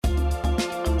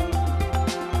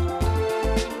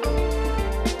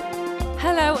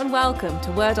and welcome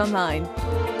to Word Online.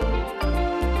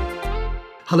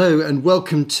 Hello and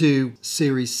welcome to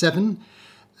Series 7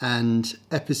 and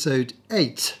Episode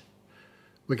 8.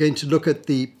 We're going to look at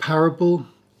the parable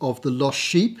of the lost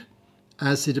sheep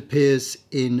as it appears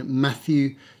in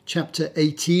Matthew chapter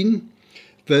 18,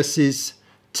 verses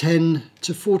 10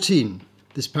 to 14.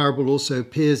 This parable also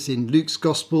appears in Luke's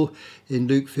Gospel in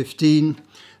Luke 15,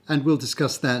 and we'll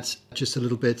discuss that just a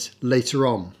little bit later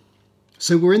on.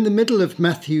 So we're in the middle of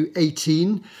Matthew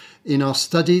 18 in our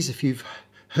studies. If you've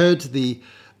heard the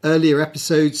earlier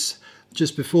episodes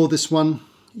just before this one,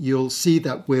 you'll see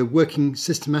that we're working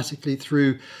systematically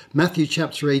through Matthew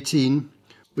chapter 18,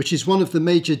 which is one of the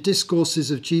major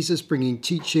discourses of Jesus bringing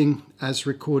teaching as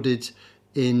recorded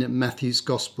in Matthew's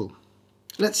Gospel.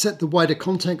 Let's set the wider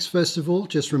context first of all,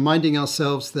 just reminding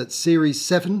ourselves that Series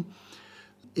 7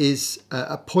 is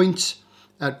a point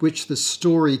at which the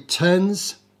story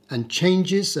turns and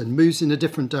changes and moves in a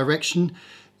different direction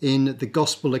in the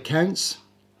Gospel accounts.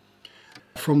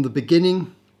 From the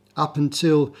beginning up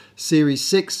until Series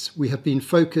 6, we have been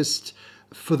focused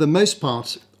for the most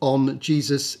part on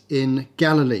Jesus in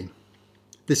Galilee.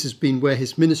 This has been where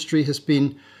his ministry has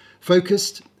been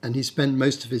focused, and he spent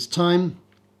most of his time.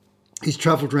 He's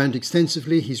travelled around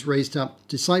extensively, he's raised up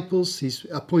disciples, he's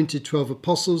appointed 12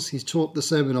 apostles, he's taught the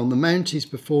Sermon on the Mount, he's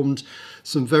performed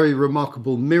some very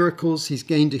remarkable miracles, he's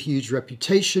gained a huge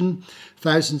reputation.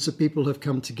 Thousands of people have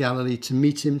come to Galilee to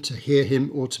meet him, to hear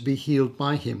him, or to be healed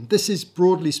by him. This is,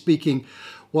 broadly speaking,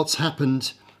 what's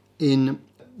happened in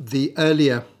the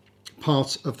earlier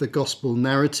part of the Gospel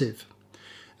narrative.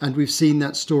 And we've seen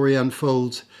that story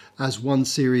unfold as one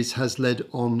series has led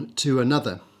on to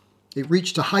another. It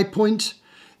reached a high point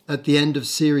at the end of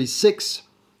Series 6,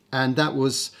 and that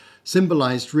was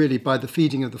symbolised really by the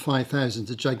feeding of the 5,000,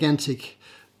 a gigantic,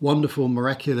 wonderful,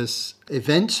 miraculous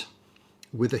event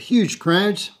with a huge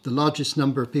crowd, the largest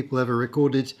number of people ever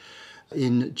recorded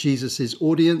in Jesus'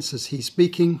 audience as he's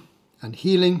speaking and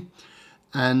healing.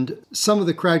 And some of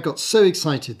the crowd got so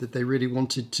excited that they really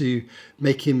wanted to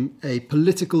make him a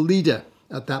political leader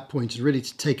at that point and really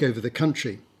to take over the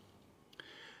country.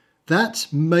 That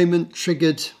moment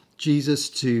triggered Jesus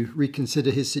to reconsider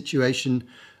his situation,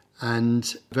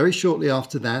 and very shortly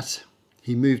after that,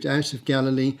 he moved out of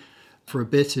Galilee for a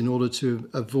bit in order to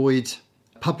avoid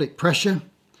public pressure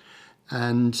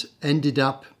and ended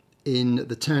up in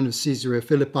the town of Caesarea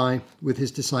Philippi with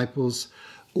his disciples,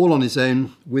 all on his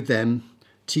own with them,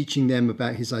 teaching them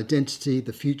about his identity,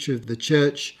 the future of the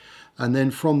church. And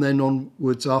then from then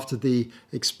onwards, after the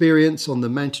experience on the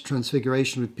Mount of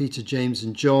Transfiguration with Peter, James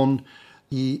and John,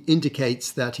 he indicates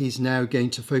that he's now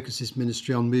going to focus his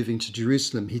ministry on moving to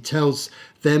Jerusalem. He tells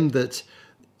them that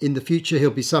in the future he'll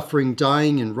be suffering,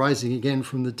 dying and rising again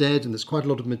from the dead. And there's quite a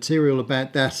lot of material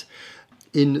about that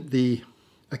in the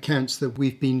accounts that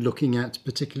we've been looking at,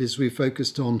 particularly as we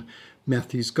focused on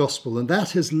Matthew's Gospel. And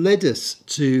that has led us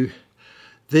to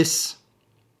this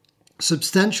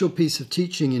substantial piece of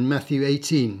teaching in Matthew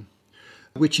 18,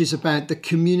 which is about the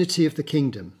community of the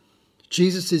kingdom.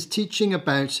 Jesus is teaching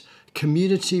about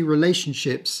community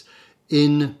relationships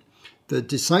in the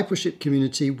discipleship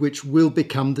community, which will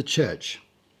become the church.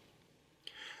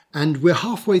 And we're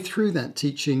halfway through that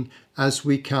teaching as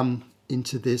we come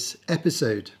into this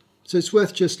episode. So it's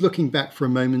worth just looking back for a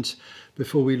moment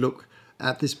before we look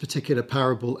at this particular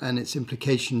parable and its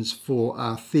implications for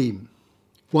our theme.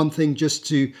 One thing just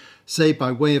to say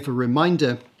by way of a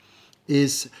reminder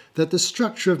is that the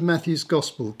structure of Matthew's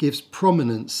Gospel gives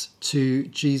prominence to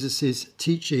Jesus'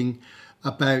 teaching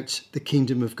about the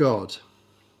kingdom of God.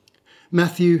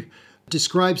 Matthew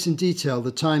describes in detail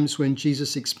the times when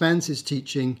Jesus expands his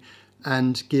teaching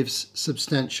and gives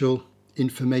substantial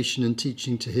information and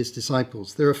teaching to his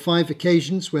disciples. There are 5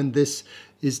 occasions when this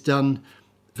is done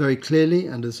very clearly,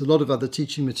 and there's a lot of other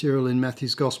teaching material in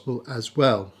Matthew's Gospel as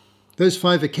well. Those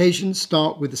 5 occasions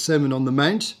start with the Sermon on the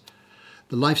Mount,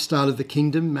 the lifestyle of the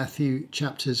kingdom, Matthew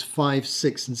chapters 5,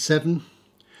 6 and 7.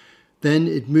 Then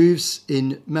it moves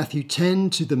in Matthew 10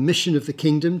 to the mission of the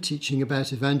kingdom, teaching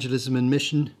about evangelism and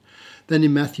mission. Then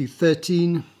in Matthew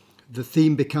 13, the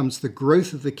theme becomes the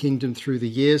growth of the kingdom through the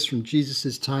years from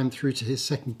Jesus' time through to his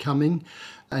second coming.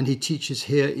 And he teaches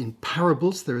here in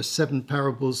parables. There are 7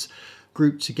 parables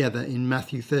grouped together in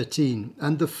Matthew 13.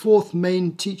 And the 4th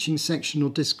main teaching section or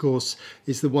discourse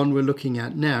is the one we're looking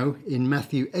at now in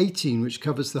Matthew 18, which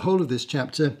covers the whole of this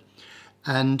chapter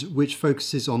and which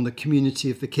focuses on the community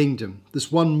of the kingdom.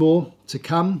 There's one more to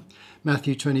come.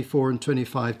 Matthew 24 and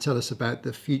 25 tell us about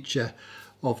the future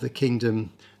of the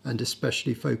kingdom and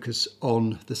especially focus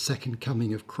on the second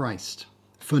coming of Christ.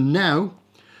 For now,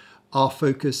 our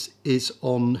focus is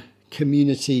on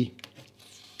community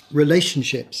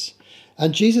relationships.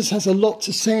 And Jesus has a lot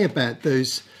to say about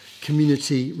those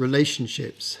community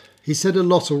relationships. He said a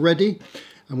lot already,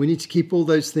 and we need to keep all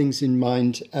those things in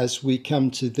mind as we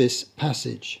come to this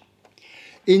passage.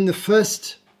 In the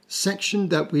first section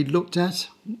that we looked at,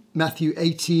 Matthew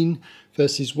 18,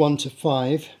 verses 1 to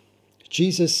 5,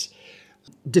 Jesus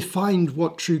defined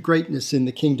what true greatness in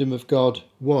the kingdom of God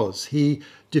was. He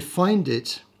defined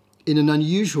it in an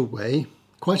unusual way,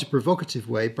 quite a provocative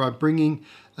way, by bringing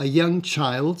a young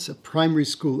child, a primary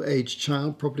school age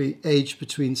child, probably aged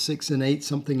between 6 and 8,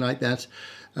 something like that,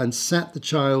 and sat the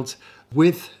child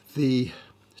with the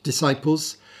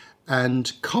disciples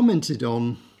and commented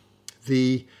on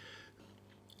the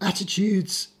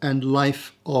attitudes and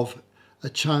life of a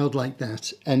child like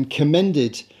that, and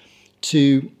commended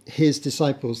to his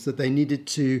disciples that they needed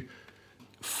to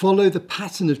follow the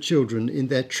pattern of children in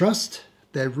their trust,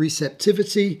 their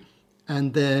receptivity,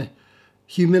 and their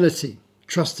humility.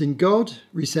 Trust in God,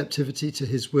 receptivity to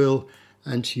his will,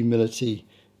 and humility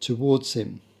towards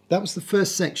him. That was the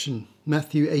first section,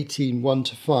 Matthew 18, 1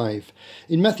 to 5.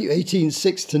 In Matthew 18,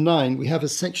 6 to 9, we have a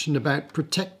section about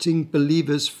protecting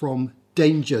believers from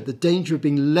danger, the danger of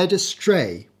being led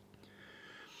astray,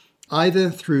 either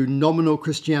through nominal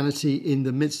Christianity in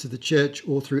the midst of the church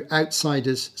or through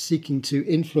outsiders seeking to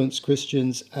influence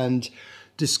Christians and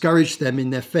discourage them in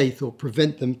their faith or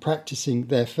prevent them practicing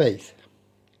their faith.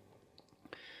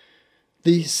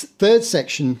 The third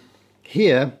section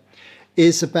here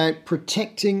is about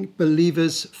protecting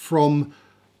believers from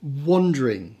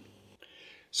wandering.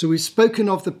 So we've spoken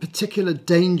of the particular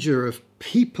danger of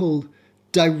people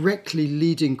directly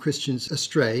leading Christians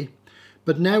astray,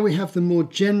 but now we have the more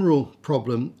general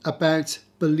problem about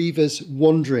believers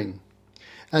wandering.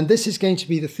 And this is going to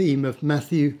be the theme of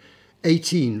Matthew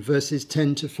 18, verses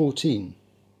 10 to 14.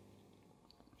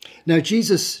 Now,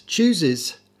 Jesus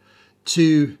chooses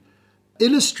to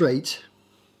illustrate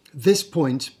this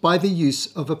point by the use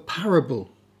of a parable.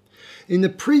 In the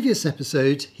previous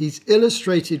episode, he's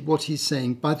illustrated what he's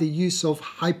saying by the use of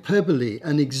hyperbole,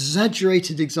 an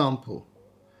exaggerated example,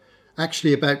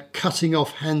 actually about cutting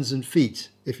off hands and feet,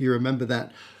 if you remember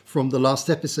that from the last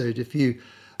episode, if you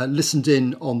listened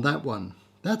in on that one.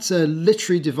 That's a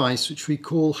literary device which we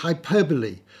call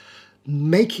hyperbole,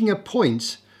 making a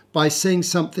point by saying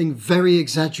something very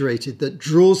exaggerated that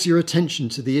draws your attention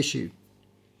to the issue.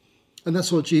 And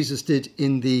that's what Jesus did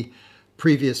in the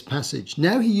previous passage.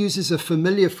 Now he uses a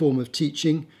familiar form of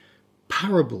teaching,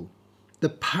 parable, the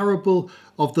parable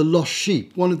of the lost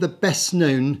sheep, one of the best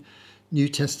known New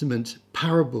Testament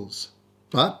parables.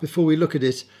 But before we look at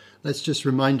it, let's just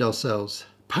remind ourselves,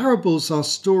 parables are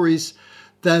stories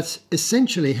that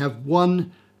essentially have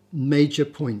one major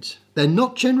point. They're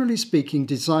not, generally speaking,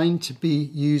 designed to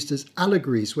be used as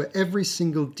allegories where every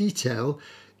single detail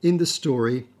in the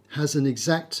story has an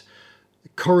exact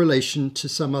correlation to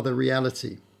some other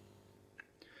reality.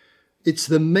 It's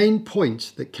the main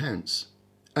point that counts,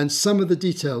 and some of the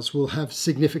details will have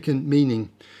significant meaning,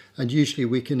 and usually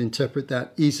we can interpret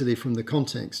that easily from the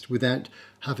context without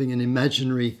having an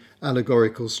imaginary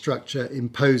allegorical structure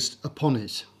imposed upon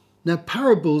it. Now,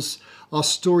 parables are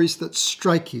stories that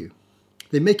strike you.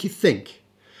 They make you think.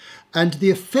 And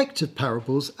the effect of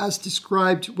parables, as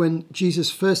described when Jesus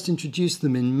first introduced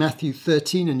them in Matthew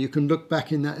 13, and you can look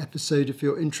back in that episode if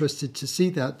you're interested to see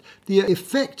that, the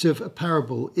effect of a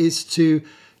parable is to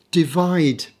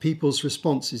divide people's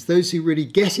responses, those who really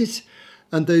get it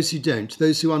and those who don't,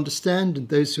 those who understand and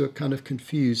those who are kind of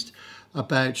confused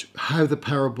about how the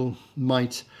parable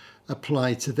might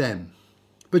apply to them.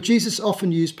 But Jesus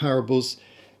often used parables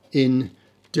in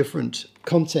different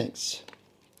contexts.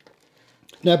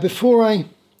 Now, before I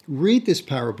read this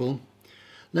parable,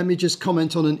 let me just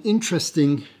comment on an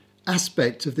interesting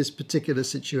aspect of this particular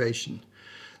situation.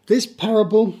 This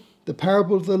parable, the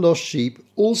parable of the lost sheep,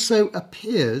 also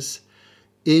appears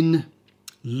in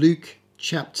Luke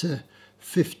chapter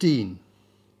 15.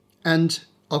 And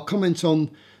I'll comment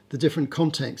on the different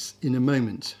contexts in a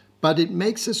moment. But it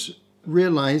makes us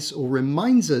realize or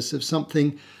reminds us of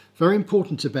something very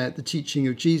important about the teaching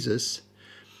of Jesus,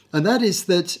 and that is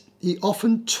that he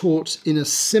often taught in a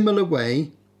similar way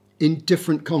in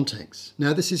different contexts.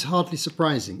 Now, this is hardly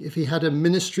surprising. If he had a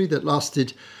ministry that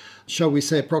lasted, shall we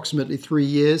say, approximately 3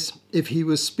 years, if he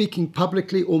was speaking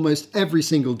publicly almost every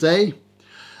single day,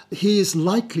 he is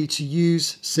likely to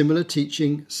use similar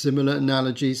teaching, similar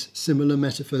analogies, similar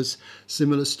metaphors,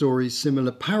 similar stories,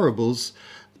 similar parables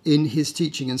in his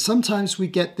teaching. And sometimes we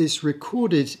get this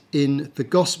recorded in the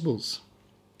Gospels.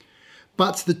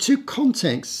 But the two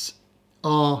contexts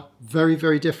are very,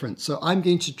 very different. So I'm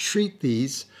going to treat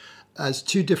these as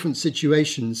two different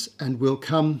situations, and we'll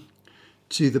come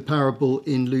to the parable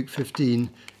in Luke 15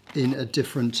 in a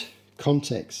different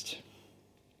context.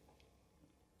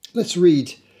 Let's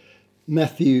read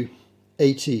Matthew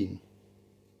 18,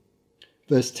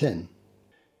 verse 10.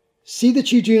 See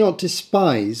that you do not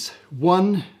despise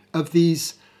one of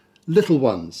these little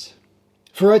ones,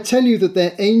 for I tell you that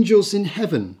their angels in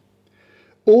heaven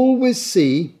always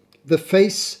see the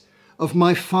face of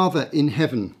my Father in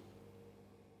heaven.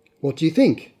 What do you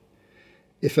think?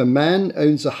 If a man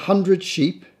owns 100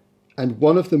 sheep and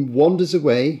one of them wanders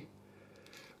away,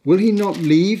 will he not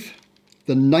leave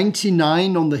the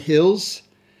 99 on the hills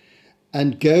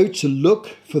and go to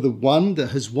look for the one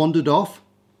that has wandered off?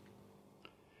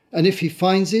 And if he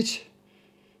finds it,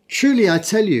 truly I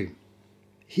tell you,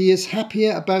 he is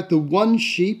happier about the one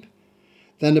sheep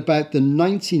than about the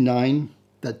 99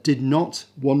 that did not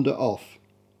wander off.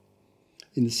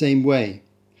 In the same way,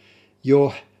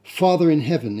 your Father in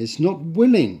heaven is not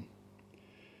willing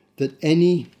that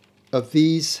any of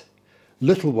these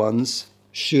little ones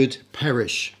should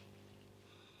perish.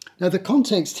 Now, the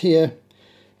context here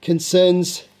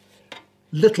concerns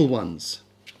little ones.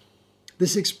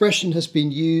 This expression has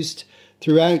been used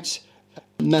throughout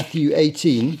Matthew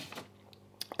 18,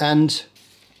 and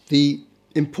the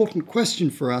important question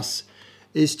for us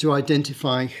is to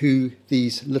identify who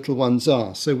these little ones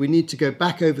are. So we need to go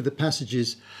back over the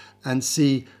passages and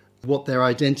see what their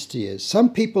identity is.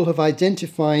 Some people have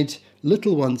identified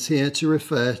little ones here to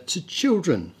refer to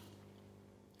children.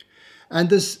 And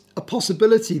there's a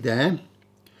possibility there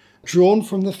drawn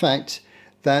from the fact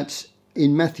that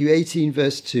in Matthew 18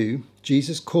 verse 2,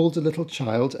 Jesus called a little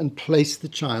child and placed the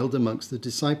child amongst the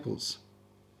disciples.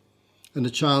 And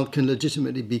a child can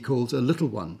legitimately be called a little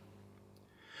one.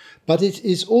 But it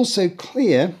is also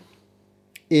clear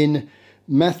in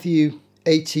Matthew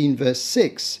 18 verse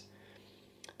 6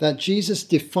 that Jesus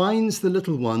defines the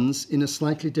little ones in a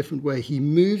slightly different way. He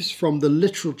moves from the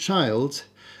literal child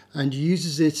and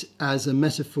uses it as a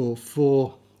metaphor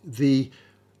for the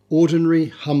ordinary,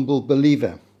 humble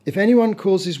believer. If anyone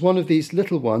causes one of these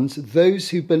little ones, those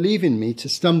who believe in me, to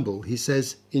stumble, he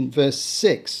says in verse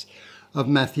 6 of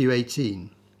Matthew 18.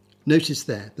 Notice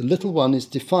there, the little one is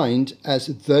defined as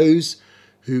those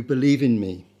who believe in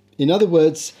me. In other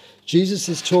words, Jesus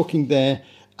is talking there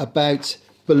about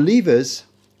believers,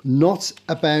 not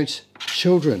about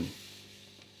children.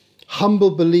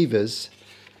 Humble believers,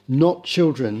 not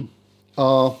children,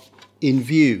 are in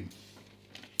view.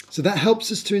 So that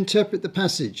helps us to interpret the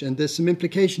passage, and there's some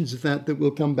implications of that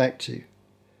we'll come back to.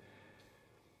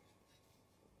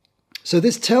 So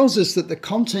this tells us that the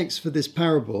context for this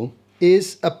parable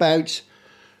is about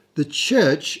the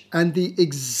church and the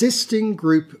existing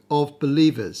group of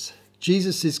believers.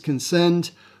 Jesus is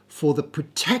concerned for the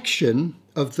protection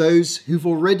of those who've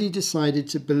already decided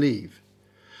to believe.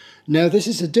 Now, this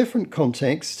is a different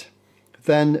context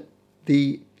than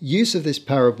the use of this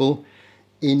parable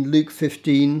in Luke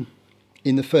 15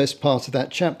 in the first part of that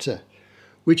chapter,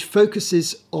 which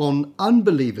focuses on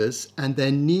unbelievers and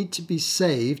their need to be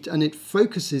saved, and it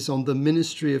focuses on the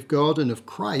ministry of God and of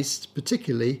Christ,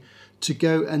 particularly, to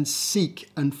go and seek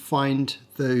and find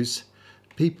those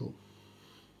people.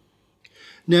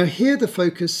 Now here the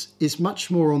focus is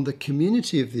much more on the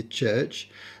community of the church,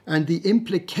 and the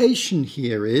implication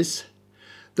here is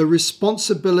the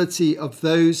responsibility of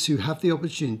those who have the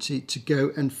opportunity to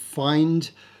go and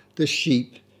find the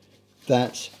sheep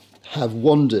that have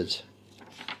wandered.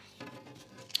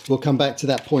 We'll come back to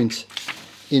that point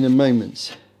in a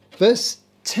moment. Verse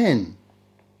 10.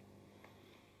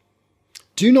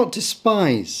 Do not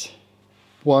despise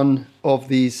one of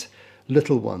these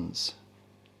little ones.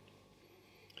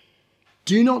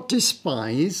 Do not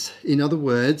despise, in other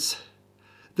words,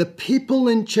 the people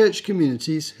in church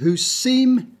communities who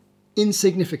seem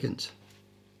insignificant.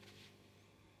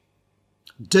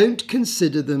 Don't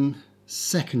consider them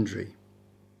secondary.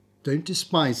 Don't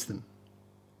despise them.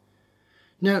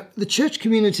 Now, the church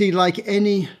community, like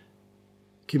any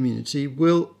community,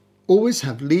 will always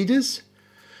have leaders,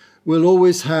 will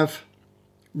always have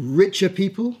richer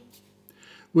people,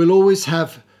 will always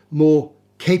have more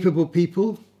capable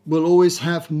people, will always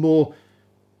have more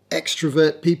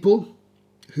extrovert people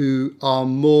who are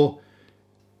more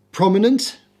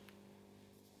prominent.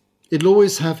 It'll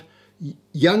always have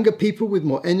younger people with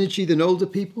more energy than older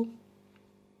people.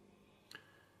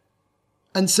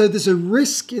 And so there's a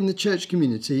risk in the church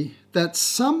community that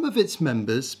some of its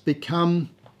members become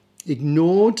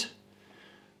ignored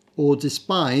or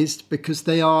despised because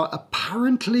they are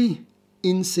apparently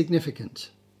insignificant.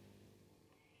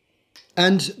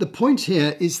 And the point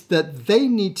here is that they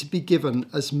need to be given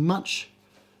as much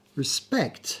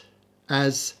respect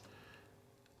as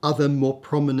other more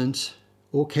prominent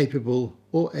or capable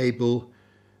or able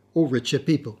or richer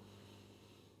people.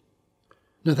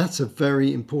 Now that's a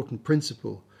very important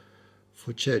principle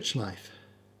for church life.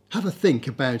 Have a think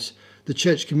about the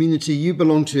church community you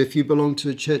belong to if you belong to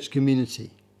a church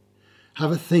community.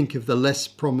 Have a think of the less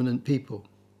prominent people.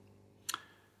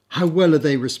 How well are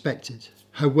they respected?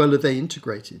 How well are they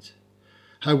integrated?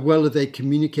 How well are they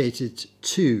communicated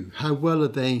to? How well are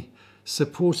they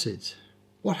supported?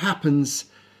 What happens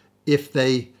if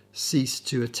they cease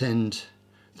to attend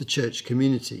the church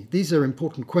community? These are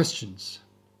important questions.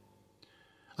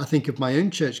 I think of my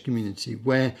own church community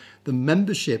where the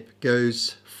membership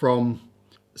goes from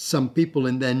some people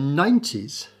in their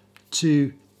 90s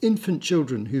to infant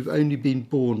children who've only been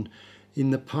born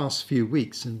in the past few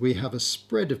weeks, and we have a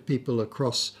spread of people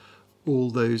across all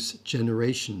those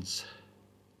generations.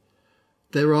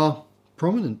 There are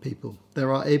prominent people,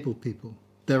 there are able people,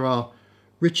 there are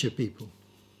richer people,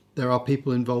 there are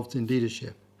people involved in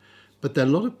leadership, but there are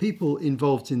a lot of people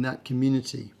involved in that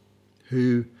community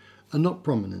who are not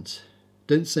prominent,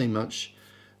 don't say much,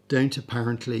 don't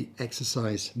apparently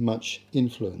exercise much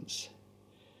influence.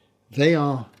 They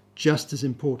are just as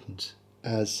important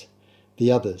as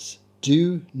the others.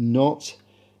 Do not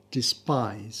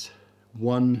despise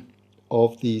one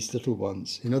of these little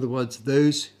ones. In other words,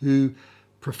 those who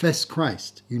profess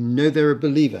Christ, you know they're a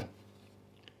believer,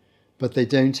 but they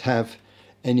don't have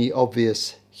any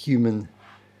obvious human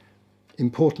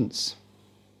importance.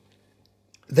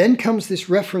 Then comes this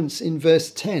reference in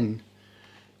verse 10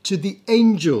 to the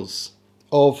angels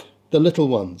of the little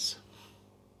ones.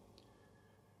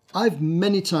 I've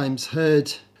many times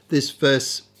heard this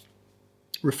verse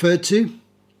referred to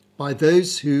by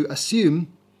those who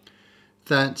assume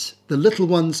that the little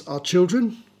ones are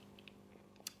children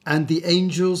and the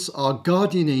angels are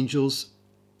guardian angels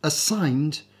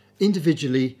assigned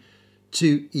individually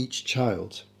to each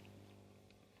child.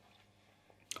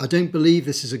 I don't believe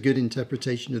this is a good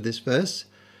interpretation of this verse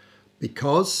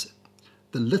because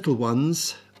the little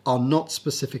ones are not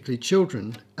specifically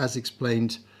children, as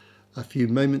explained a few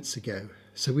moments ago.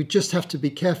 So we just have to be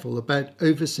careful about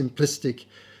oversimplistic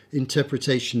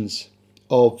interpretations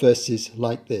of verses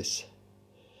like this.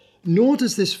 Nor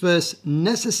does this verse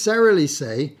necessarily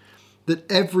say that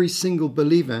every single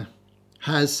believer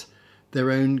has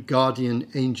their own guardian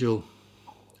angel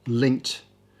linked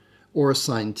or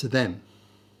assigned to them.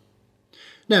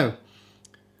 Now,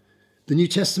 the New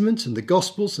Testament and the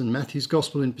Gospels, and Matthew's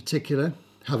Gospel in particular,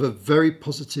 have a very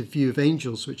positive view of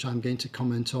angels, which I'm going to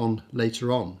comment on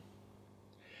later on.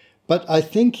 But I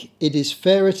think it is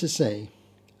fairer to say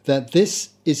that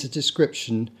this is a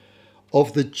description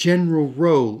of the general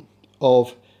role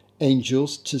of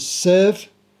angels to serve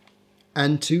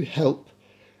and to help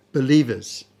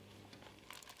believers.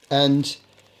 And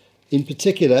in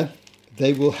particular,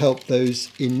 they will help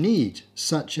those in need,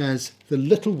 such as the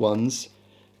little ones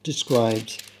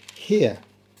described here.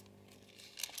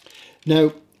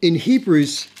 Now, in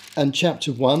Hebrews and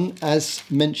chapter 1, as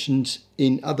mentioned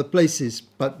in other places,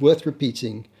 but worth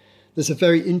repeating, there's a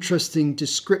very interesting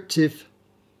descriptive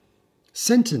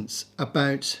sentence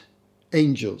about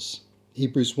angels.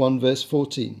 Hebrews 1 verse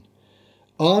 14.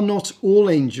 Are not all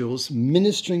angels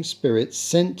ministering spirits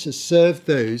sent to serve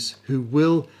those who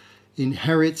will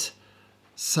inherit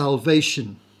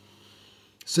salvation?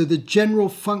 So the general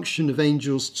function of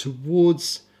angels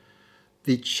towards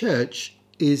the church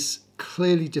is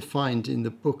clearly defined in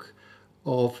the book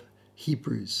of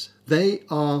Hebrews. They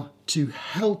are to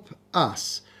help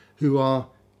us who are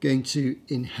going to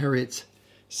inherit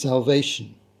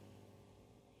salvation.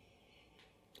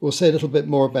 We'll say a little bit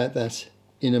more about that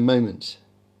in a moment.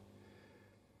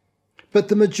 But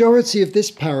the majority of this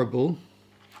parable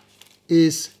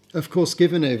is, of course,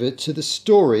 given over to the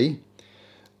story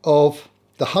of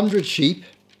the 100 sheep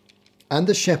and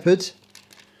the shepherd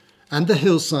and the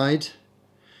hillside,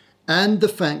 and the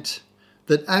fact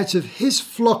that out of his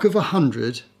flock of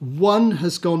 100, one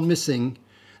has gone missing,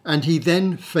 and he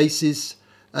then faces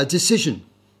a decision.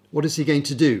 What is he going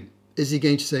to do? Is he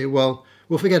going to say, well,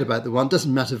 we'll forget about the one,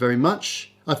 doesn't matter very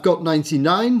much. I've got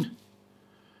 99.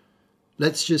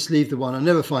 Let's just leave the one. I'll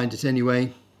never find it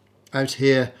anyway. Out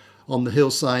here on the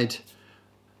hillside,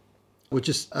 we'll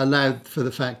just allow for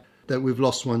the fact that we've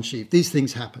lost one sheep. These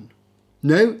things happen.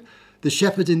 No, the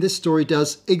shepherd in this story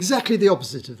does exactly the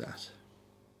opposite of that.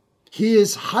 He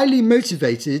is highly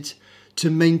motivated to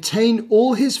maintain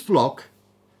all his flock,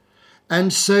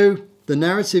 and so the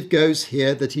narrative goes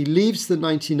here that he leaves the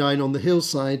 99 on the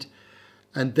hillside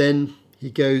and then he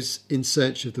goes in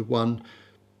search of the one,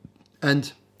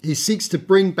 and he seeks to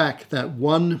bring back that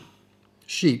one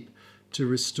sheep to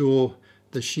restore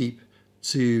the sheep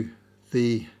to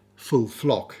the full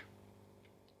flock.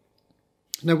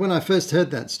 Now, when I first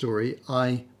heard that story,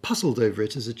 I puzzled over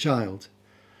it as a child,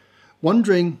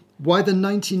 wondering why the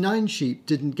 99 sheep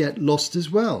didn't get lost as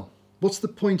well. What's the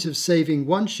point of saving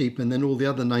one sheep and then all the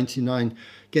other 99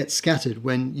 get scattered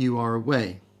when you are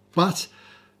away? But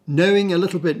knowing a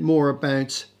little bit more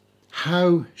about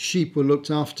how sheep were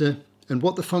looked after and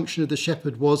what the function of the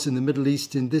shepherd was in the Middle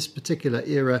East in this particular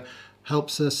era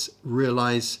helps us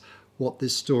realize what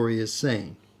this story is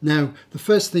saying. Now, the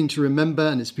first thing to remember,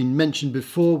 and it's been mentioned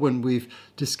before when we've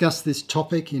discussed this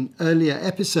topic in earlier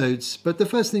episodes, but the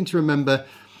first thing to remember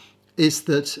is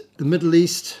that the Middle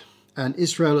East and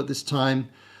Israel at this time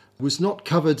was not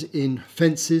covered in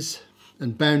fences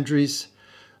and boundaries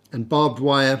and barbed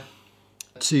wire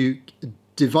to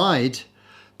divide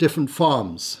different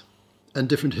farms and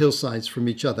different hillsides from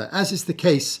each other, as is the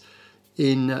case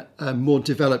in more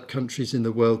developed countries in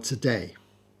the world today.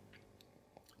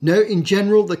 No, in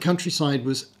general, the countryside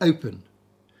was open,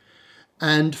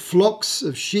 and flocks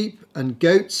of sheep and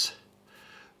goats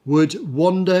would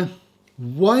wander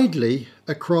widely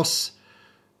across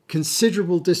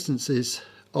considerable distances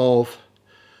of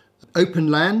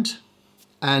open land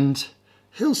and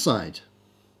hillside.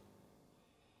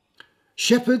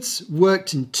 Shepherds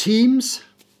worked in teams,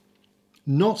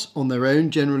 not on their own,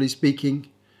 generally speaking,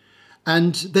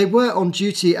 and they were on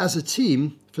duty as a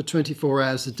team for 24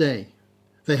 hours a day.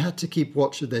 They had to keep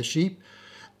watch of their sheep,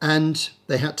 and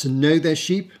they had to know their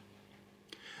sheep,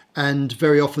 and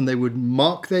very often they would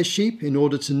mark their sheep in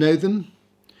order to know them.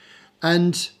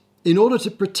 And in order to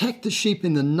protect the sheep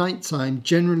in the night time,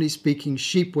 generally speaking,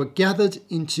 sheep were gathered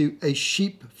into a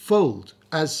sheepfold,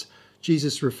 as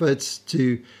Jesus referred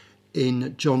to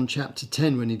in John chapter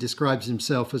 10 when he describes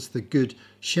himself as the good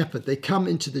shepherd. They come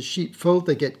into the sheepfold,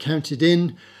 they get counted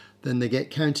in, then they get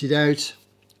counted out.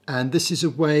 And this is a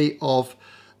way of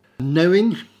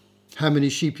knowing how many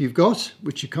sheep you've got,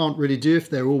 which you can't really do if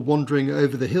they're all wandering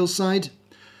over the hillside.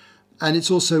 And it's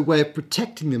also a way of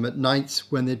protecting them at night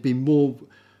when they'd be more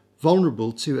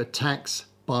vulnerable to attacks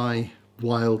by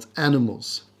wild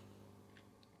animals.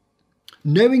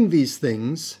 Knowing these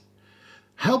things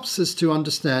helps us to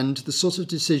understand the sort of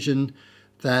decision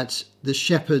that the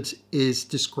shepherd is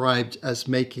described as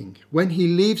making. When he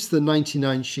leaves the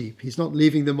 99 sheep, he's not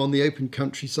leaving them on the open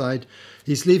countryside.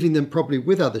 He's leaving them probably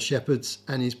with other shepherds,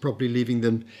 and he's probably leaving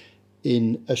them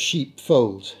in a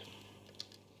sheepfold.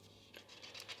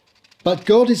 But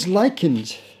God is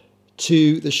likened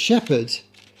to the shepherd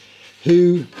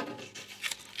who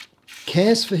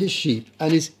cares for his sheep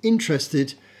and is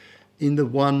interested in the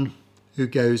one who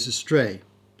goes astray.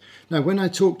 Now, when I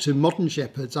talk to modern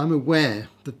shepherds, I'm aware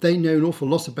that they know an awful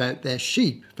lot about their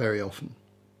sheep very often.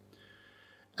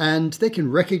 And they can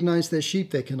recognize their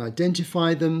sheep, they can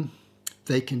identify them,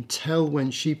 they can tell when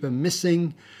sheep are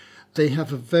missing. They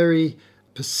have a very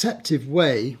perceptive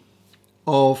way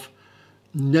of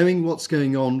knowing what's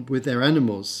going on with their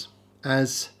animals,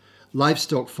 as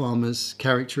livestock farmers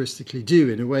characteristically do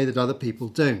in a way that other people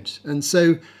don't. And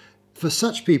so for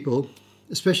such people,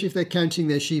 especially if they're counting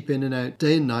their sheep in and out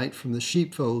day and night from the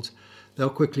sheepfold, they'll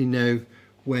quickly know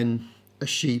when a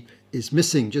sheep is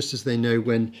missing, just as they know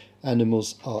when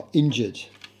animals are injured.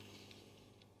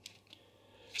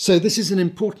 So this is an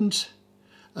important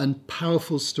and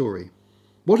powerful story.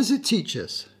 What does it teach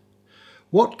us?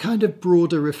 What kind of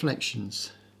broader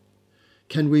reflections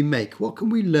can we make? What can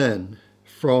we learn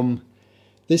from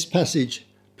this passage,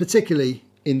 particularly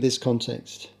in this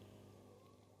context?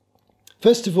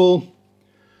 First of all,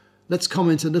 let's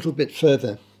comment a little bit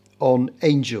further on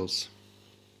angels.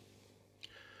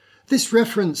 This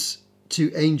reference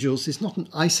to angels is not an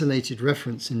isolated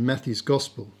reference in Matthew's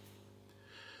Gospel,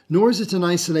 nor is it an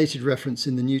isolated reference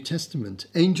in the New Testament.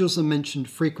 Angels are mentioned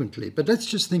frequently, but let's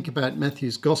just think about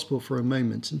Matthew's Gospel for a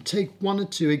moment and take one or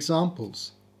two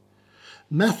examples.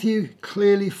 Matthew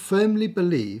clearly, firmly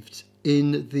believed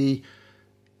in the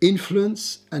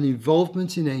influence and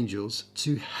involvement in angels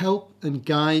to help and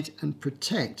guide and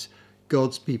protect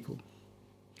God's people.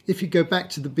 If you go back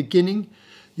to the beginning,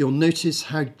 you'll notice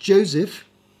how Joseph,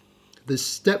 the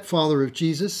stepfather of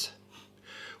Jesus,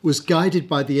 was guided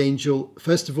by the angel,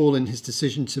 first of all, in his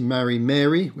decision to marry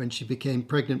Mary when she became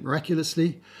pregnant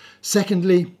miraculously.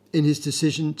 Secondly, in his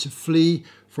decision to flee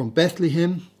from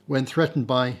Bethlehem when threatened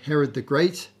by Herod the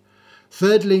Great.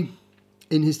 Thirdly,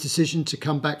 in his decision to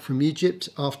come back from Egypt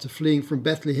after fleeing from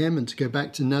Bethlehem and to go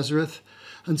back to Nazareth.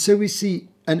 And so we see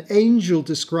an angel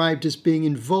described as being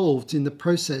involved in the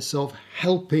process of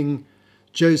helping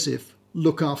Joseph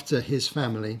look after his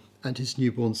family and his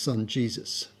newborn son,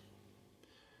 Jesus.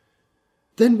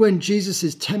 Then when Jesus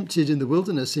is tempted in the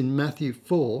wilderness in Matthew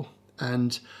 4,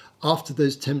 and after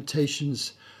those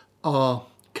temptations are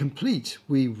complete,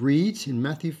 we read in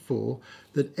Matthew 4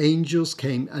 that angels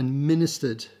came and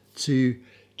ministered to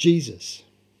Jesus.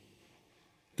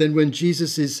 Then when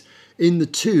Jesus is in the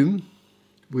tomb,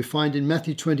 we find in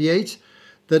Matthew 28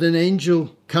 that an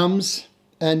angel comes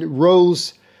and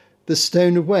rolls the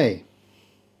stone away.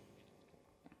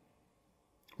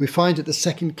 We find at the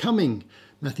second coming,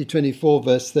 Matthew 24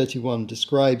 verse 31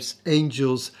 describes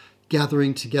angels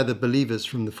gathering together believers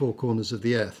from the four corners of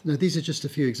the earth. Now, these are just a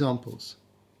few examples.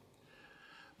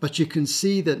 But you can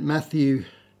see that Matthew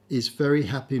is very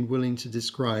happy and willing to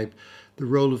describe the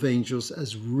role of angels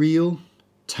as real,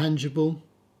 tangible,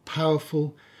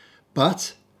 powerful,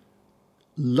 but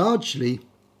largely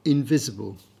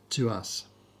invisible to us.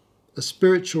 A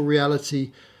spiritual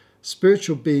reality,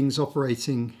 spiritual beings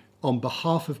operating on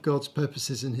behalf of God's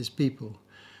purposes and his people,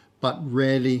 but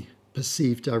rarely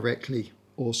perceived directly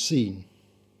or seen.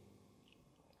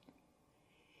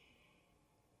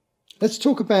 Let's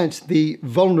talk about the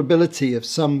vulnerability of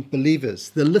some believers,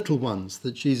 the little ones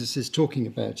that Jesus is talking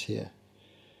about here.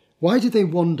 Why do they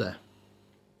wander?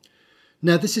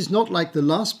 Now, this is not like the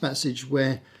last passage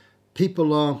where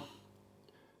people are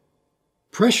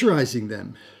pressurizing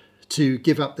them to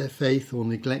give up their faith or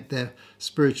neglect their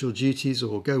spiritual duties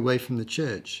or go away from the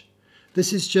church.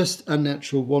 This is just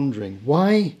unnatural wandering.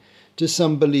 Why do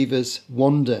some believers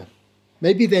wander?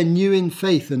 Maybe they're new in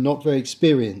faith and not very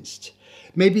experienced.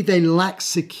 Maybe they lack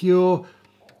secure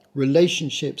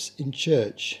relationships in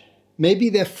church. Maybe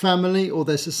their family or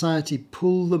their society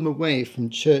pull them away from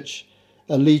church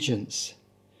allegiance.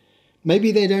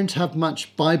 Maybe they don't have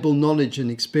much Bible knowledge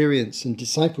and experience and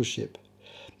discipleship.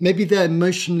 Maybe they're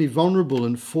emotionally vulnerable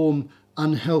and form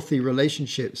unhealthy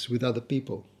relationships with other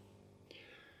people.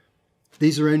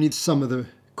 These are only some of the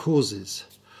causes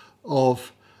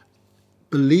of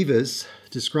believers,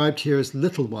 described here as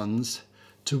little ones,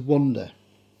 to wander.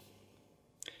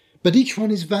 But each one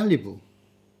is valuable.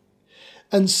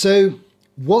 And so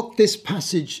what this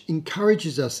passage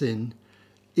encourages us in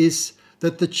is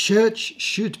that the church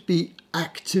should be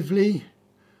actively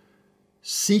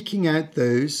seeking out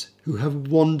those who have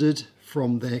wandered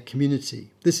from their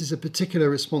community. This is a particular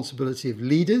responsibility of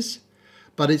leaders,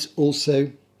 but it's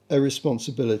also a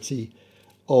responsibility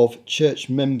of church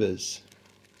members.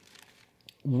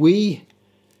 We,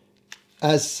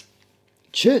 as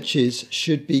churches,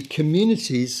 should be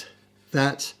communities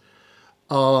that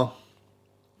are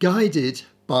guided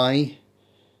by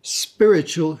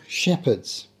spiritual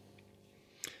shepherds.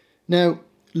 Now,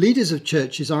 leaders of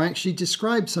churches are actually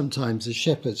described sometimes as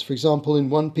shepherds. For example, in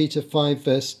 1 Peter 5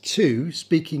 verse 2,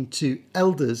 speaking to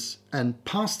elders and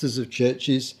pastors of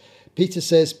churches, Peter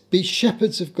says, "Be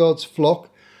shepherds of God's flock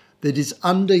that is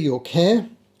under your care,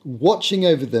 watching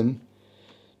over them,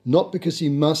 not because you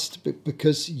must, but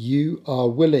because you are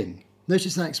willing."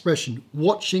 Notice that expression,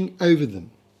 watching over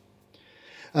them.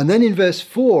 And then in verse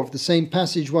 4 of the same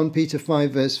passage, 1 Peter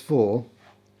 5 verse 4,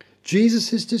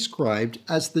 Jesus is described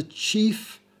as the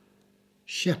chief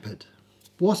shepherd.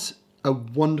 What a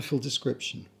wonderful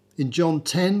description. In John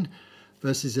 10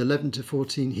 verses 11 to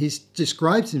 14, he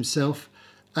describes himself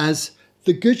as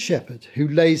the good shepherd who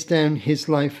lays down his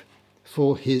life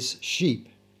for his sheep.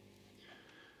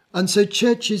 And so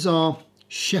churches are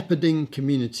shepherding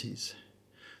communities.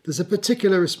 There's a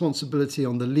particular responsibility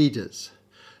on the leaders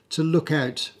to look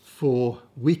out for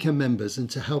weaker members and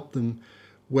to help them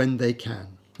when they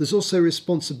can. There's also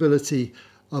responsibility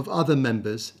of other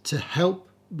members to help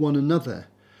one another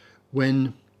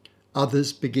when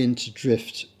others begin to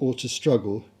drift or to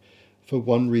struggle for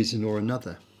one reason or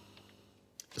another.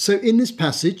 So in this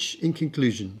passage, in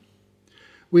conclusion,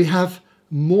 we have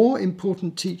more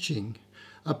important teaching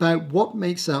about what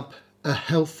makes up a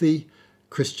healthy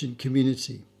Christian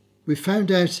community. We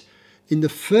found out in the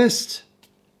first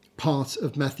part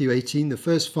of Matthew 18, the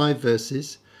first 5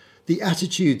 verses, the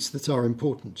attitudes that are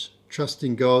important: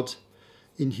 trusting God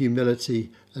in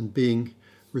humility and being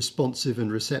responsive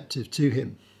and receptive to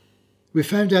him. We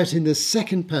found out in the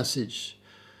second passage,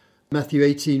 Matthew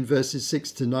 18 verses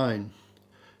 6 to 9,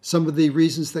 some of the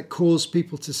reasons that cause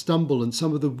people to stumble and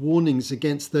some of the warnings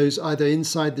against those either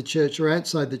inside the church or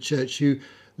outside the church who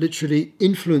literally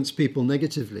influence people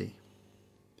negatively.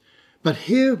 But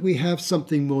here we have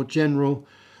something more general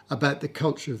about the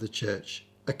culture of the church,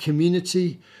 a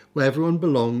community where everyone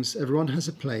belongs, everyone has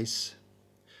a place,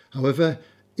 however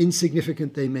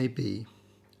insignificant they may be,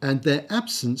 and their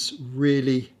absence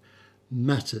really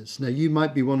matters. Now, you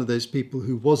might be one of those people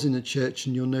who was in a church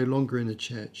and you're no longer in a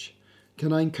church.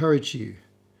 Can I encourage you?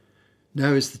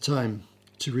 Now is the time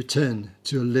to return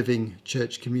to a living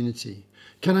church community?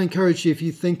 Can I encourage you, if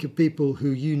you think of people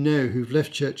who you know who've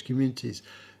left church communities,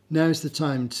 now's the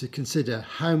time to consider,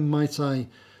 how might I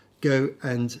go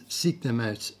and seek them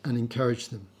out and encourage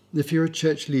them? If you're a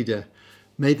church leader,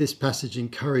 may this passage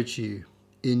encourage you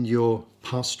in your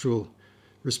pastoral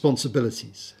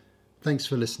responsibilities. Thanks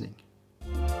for listening.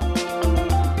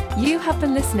 You have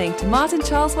been listening to Martin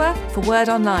Charlesworth for Word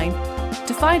Online.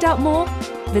 To find out more,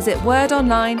 visit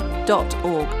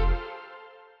wordonline.org.